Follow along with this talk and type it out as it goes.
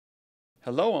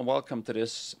Hello and welcome to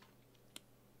this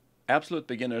Absolute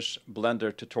Beginner's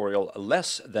Blender tutorial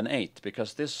less than 8,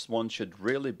 because this one should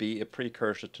really be a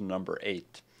precursor to number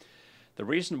 8. The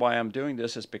reason why I'm doing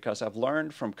this is because I've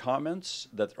learned from comments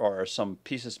that there are some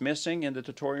pieces missing in the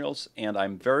tutorials, and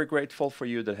I'm very grateful for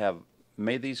you that have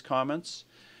made these comments.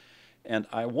 And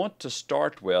I want to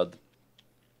start with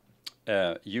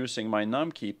using my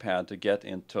numkeypad to get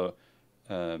into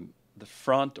the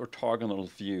front orthogonal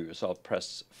view. So I'll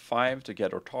press 5 to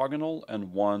get orthogonal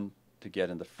and 1 to get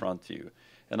in the front view.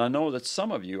 And I know that some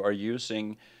of you are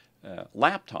using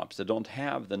laptops that don't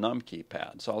have the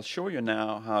numkeypad. So I'll show you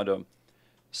now how to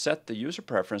set the user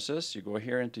preferences. You go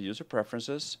here into user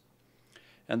preferences,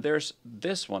 and there's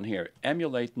this one here,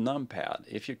 emulate numpad.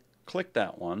 If you click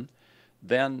that one,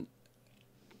 then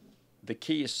the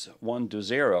keys 1 to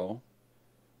 0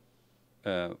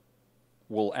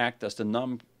 will act as the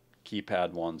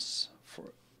numkeypad ones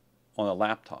on a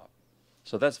laptop.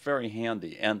 So that's very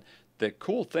handy. And the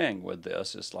cool thing with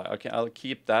this is like, okay, I'll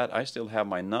keep that. I still have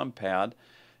my numpad,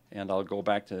 and I'll go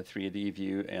back to the 3D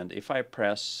view. And if I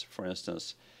press, for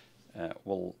instance,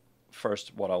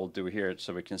 first what I'll do here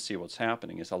so we can see what's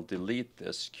happening is I'll delete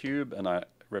this cube and I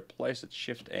replace it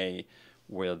Shift A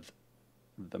with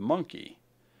the monkey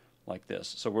like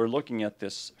this. So we're looking at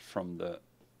this from the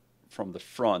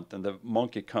front, and the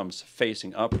monkey comes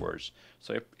facing upwards.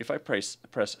 So if I press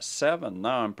 7,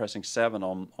 now I'm pressing 7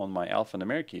 on my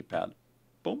alphanumeric keypad,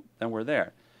 boom, then we're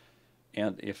there.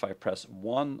 And if I press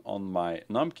 1 on my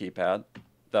num keypad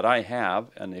that I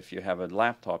have, and if you have a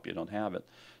laptop you don't have it,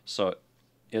 so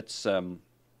it's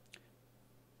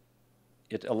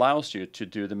it allows you to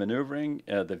do the maneuvering,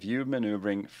 the view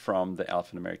maneuvering from the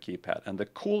alphanumeric keypad. And the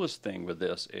coolest thing with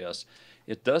this is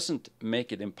it doesn't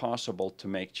make it impossible to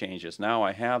make changes. Now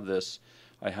I have this,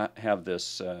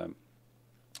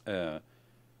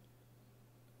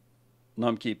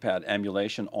 numkeypad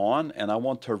emulation on, and I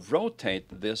want to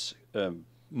rotate this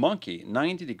monkey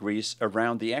 90 degrees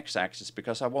around the x-axis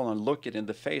because I want to look it in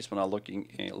the face when I'm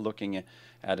looking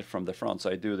at it from the front.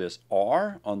 So I do this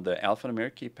R on the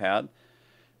alphanumeric keypad,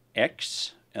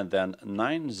 X, and then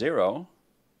 90.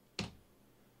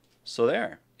 So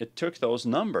there, it took those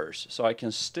numbers. So I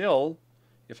can still,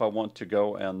 if I want to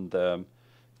go and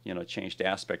change the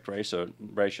aspect ratio,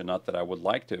 not that I would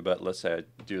like to, but let's say I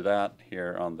do that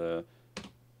here on the,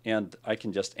 and I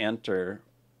can just enter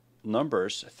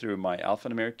numbers through my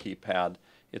alphanumeric keypad.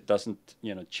 It doesn't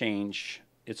change.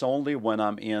 It's only when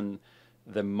I'm in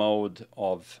the mode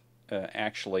of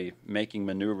actually making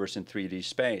maneuvers in 3D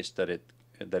space that it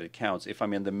counts. If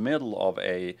I'm in the middle of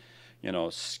a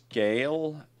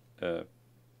scale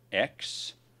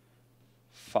X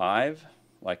 5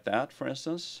 like that, for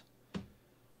instance,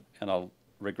 and I'll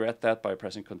regret that by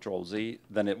pressing Control Z,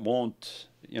 then it won't,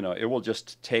 it will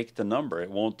just take the number.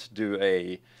 It won't do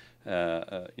a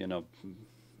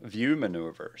view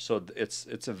maneuver. So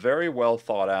it's a very well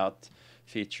thought out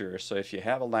feature. So if you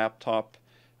have a laptop,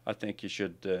 I think you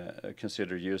should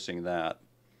consider using that.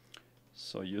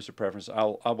 So user preference,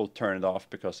 I will turn it off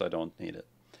because I don't need it.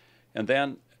 And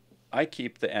then I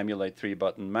keep the emulate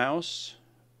 3-button mouse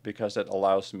because it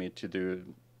allows me to do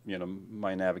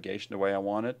my navigation the way I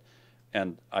want it.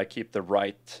 And I keep the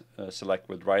right, select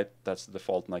with right, that's the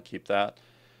default, and I keep that.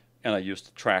 And I use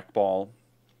the trackball,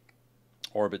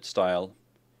 orbit style,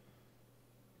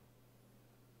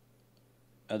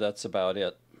 and that's about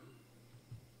it.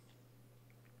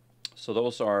 So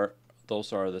those are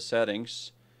the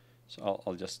settings. So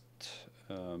I'll just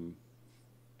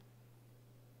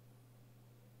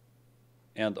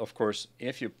and of course,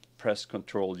 if you press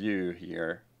Control U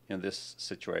here in this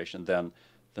situation, then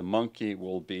the monkey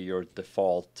will be your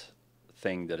default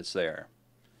thing that is there.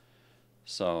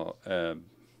 So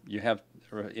you have,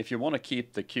 if you want to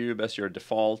keep the cube as your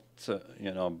default,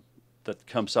 that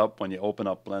comes up when you open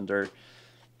up Blender,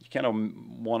 you kind of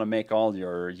want to make all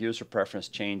your user preference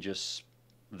changes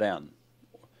then.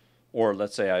 Or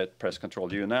let's say I press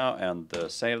Control U now and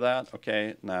save that.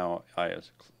 Okay, now I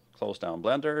close down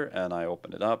Blender and I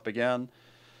open it up again.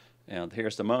 And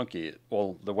here's the monkey.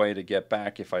 Well, the way to get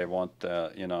back, if I want,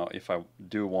 if I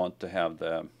do want to have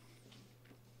the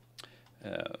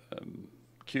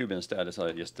cube instead, is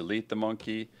I just delete the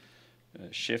monkey,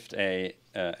 Shift A,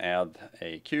 add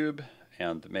a cube,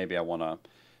 and maybe I want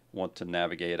to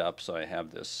navigate up, so I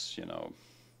have this,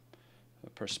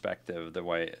 perspective the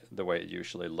way it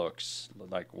usually looks,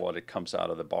 like what it comes out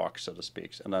of the box, so to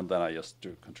speak. And then I just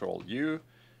do Control U,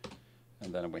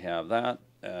 and then we have that.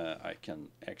 I can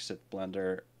exit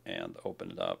Blender and open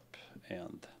it up,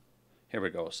 and here we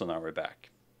go. So now we're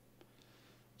back.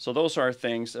 So those are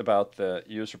things about the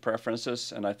user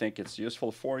preferences, and I think it's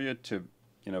useful for you to,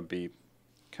 be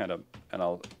kind of, and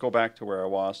I'll go back to where I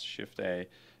was, Shift A,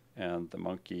 and the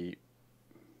monkey,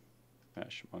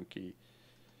 mash monkey,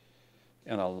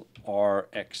 and I'll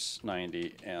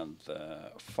RX90 and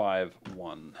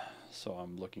 5.1. So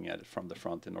I'm looking at it from the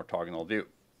front in orthogonal view.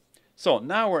 So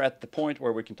now we're at the point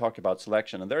where we can talk about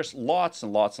selection, and there's lots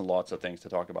and lots and lots of things to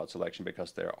talk about selection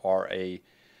because there are a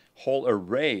whole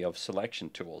array of selection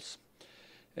tools.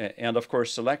 And of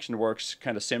course, selection works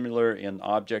kind of similar in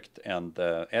object and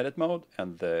edit mode.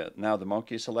 And now the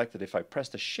monkey is selected. If I press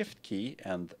the Shift key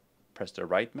and press the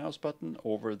right mouse button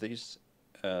over these,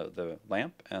 the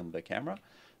lamp and the camera,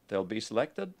 they'll be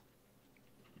selected.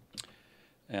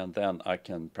 And then I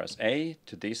can press A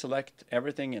to deselect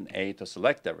everything and A to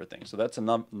select everything. So that's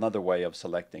another way of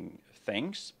selecting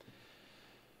things.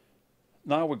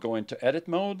 Now we go into edit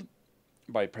mode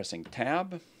by pressing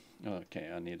Tab.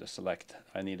 Okay, I need to select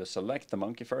the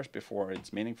monkey first before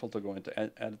it's meaningful to go into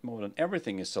edit mode, and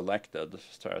everything is selected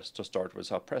to start with.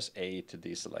 So I'll press A to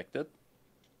deselect it.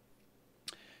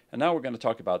 And now we're going to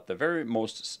talk about the very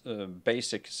most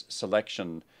basic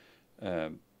selection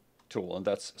tool, and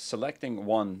that's selecting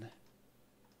one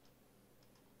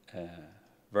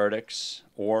vertex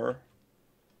or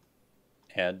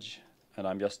edge. And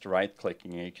I'm just right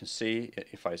clicking, and you can see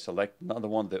if I select another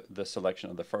one, the selection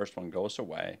of the first one goes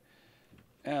away.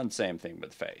 And same thing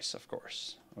with face, of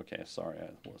course. Okay, sorry, I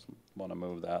wasn't want to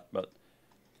move that. But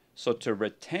so to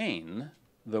retain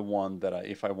the one that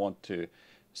if I want to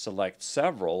select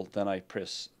several, then I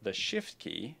press the Shift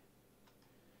key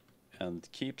and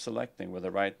keep selecting with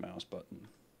the right mouse button.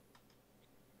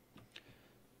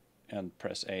 And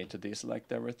press A to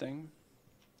deselect everything.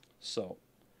 So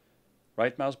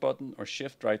right mouse button or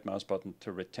Shift right mouse button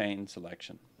to retain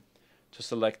selection. To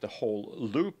select the whole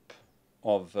loop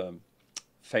of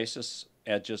faces,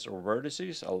 edges, or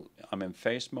vertices, I'm in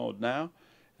face mode now,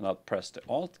 and I'll press the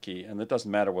Alt key, and it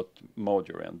doesn't matter what mode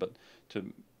you're in, but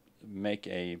to make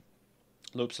a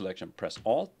loop selection, press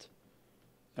Alt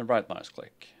and right mouse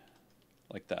click,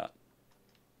 like that.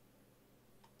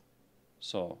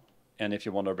 So, and if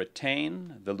you want to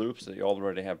retain the loops that you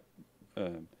already have,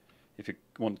 if you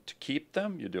want to keep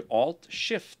them, you do Alt,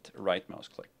 Shift, right mouse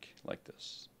click, like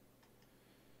this.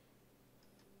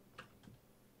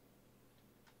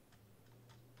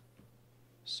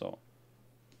 So,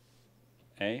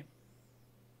 A,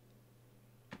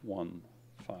 1,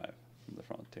 5 from the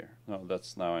front here. No,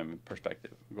 that's now I'm in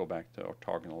perspective. Go back to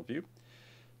orthogonal view.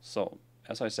 So,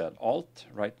 as I said, Alt,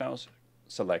 right mouse,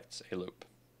 selects a loop.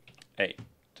 A,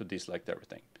 to deselect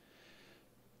everything.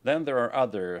 Then there are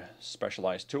other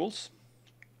specialized tools.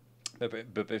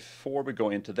 But before we go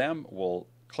into them, we'll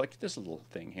click this little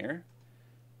thing here.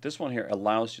 This one here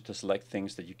allows you to select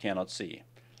things that you cannot see.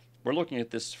 We're looking at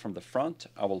this from the front.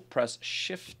 I will press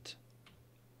Shift,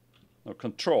 no,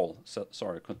 Control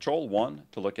 1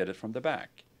 to look at it from the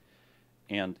back.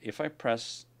 And if I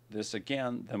press this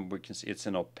again, then we can see it's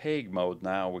in opaque mode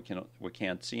now. We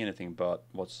can't see anything but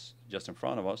what's just in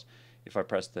front of us. If I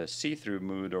press the see-through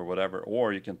mode or whatever,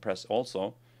 or you can press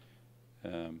also,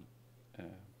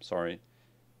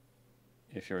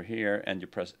 if you're here and you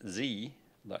press Z,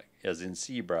 like as in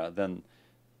zebra,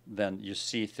 then you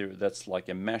see through. That's like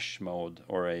a mesh mode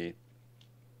or a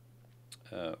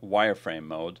wireframe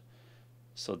mode.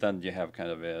 So then you have kind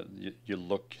of you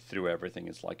look through everything.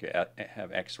 It's like you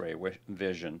have X-ray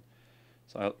vision.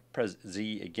 So I'll press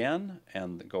Z again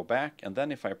and go back, and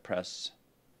then if I press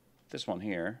this one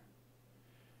here,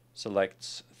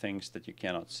 selects things that you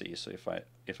cannot see. So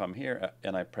if I'm here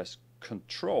and I press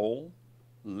Control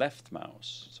left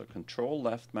mouse, so Control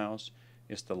left mouse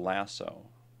is the lasso,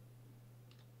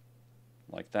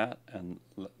 like that, and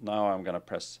now I'm going to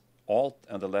press Alt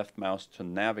and the left mouse to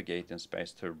navigate in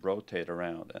space to rotate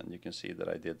around, and you can see that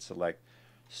I did select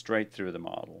straight through the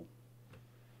model.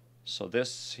 So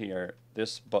this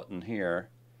button here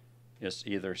is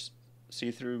either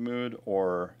see-through mode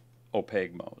or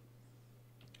opaque mode.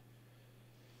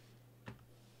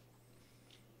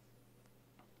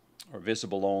 Or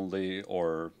visible only,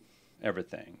 or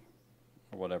everything,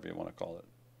 or whatever you want to call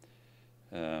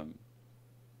it.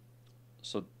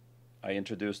 So I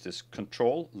introduced this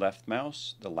Control left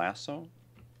mouse, the lasso,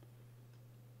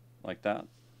 like that.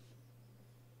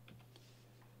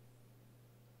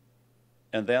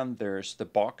 And then there's the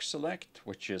box select,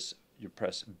 which is you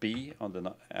press B on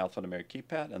the alphanumeric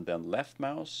keypad and then left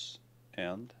mouse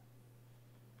and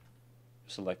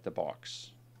select the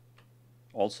box.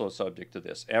 Also subject to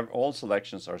this. All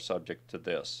selections are subject to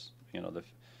this. You know,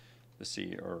 the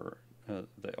C or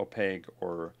the opaque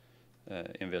or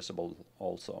invisible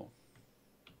also.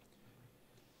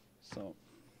 So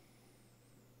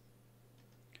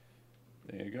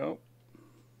there you go.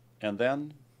 And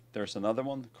then there's another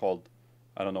one called,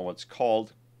 I don't know what it's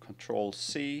called, Control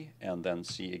C and then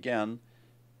C again.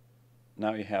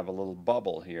 Now you have a little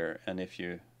bubble here, and if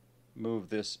you move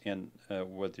this in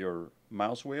with your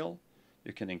mouse wheel,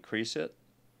 you can increase it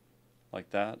like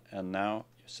that, and now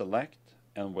you select,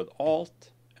 and with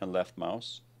Alt and left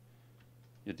mouse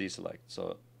you deselect.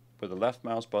 So with the left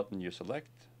mouse button you select,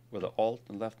 with the Alt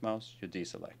and left mouse you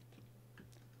deselect.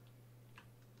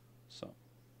 So,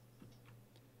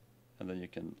 and then you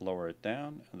can lower it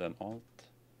down and then Alt.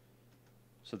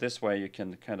 So this way you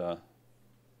can kind of,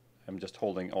 I'm just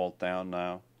holding Alt down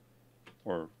now,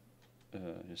 or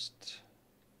just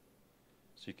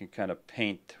so you can kind of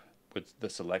paint with the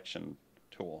selection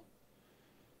tool.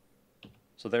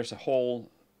 So there's a whole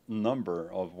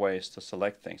number of ways to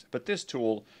select things, but this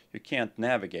tool you can't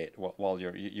navigate while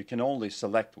you can only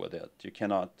select with it. You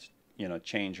cannot, you know,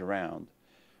 change around.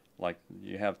 Like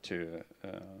you have to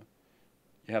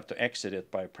exit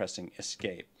it by pressing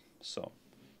Escape. So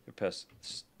you press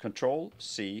Control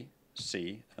C,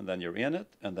 C, and then you're in it,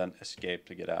 and then Escape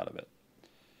to get out of it.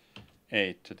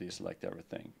 A to deselect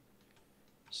everything.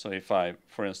 So if I,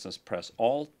 for instance, press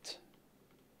Alt,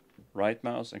 right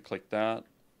mouse, and click that,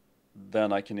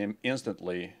 then I can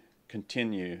instantly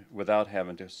continue without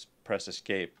having to press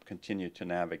Escape, continue to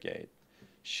navigate.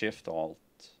 Shift Alt,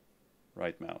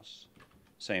 right mouse,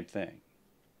 same thing.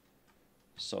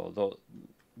 So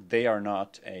they are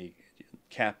not a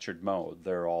captured mode.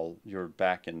 They're all, you're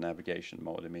back in navigation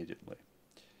mode immediately.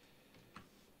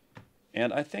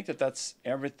 And I think that that's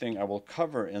everything I will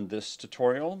cover in this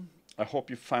tutorial. I hope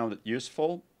you found it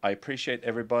useful. I appreciate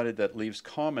everybody that leaves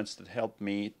comments that help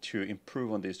me to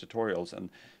improve on these tutorials and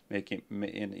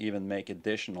even make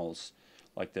additionals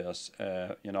like this.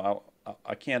 You know,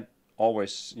 I can't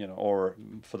always, you know, or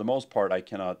for the most part, I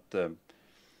cannot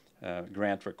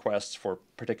grant requests for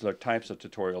particular types of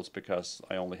tutorials because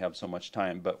I only have so much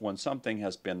time. But when something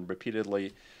has been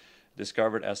repeatedly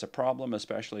discovered as a problem,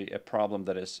 especially a problem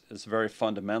that is very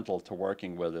fundamental to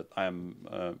working with it, I'm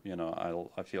you know,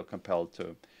 I feel compelled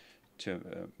to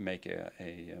make a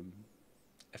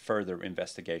further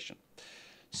investigation.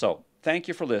 So thank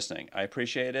you for listening. I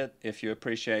appreciate it. If you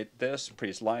appreciate this,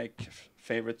 please like,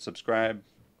 favorite, subscribe,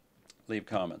 leave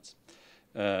comments.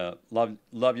 Love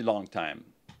you long time,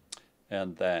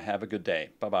 and have a good day.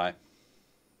 Bye bye.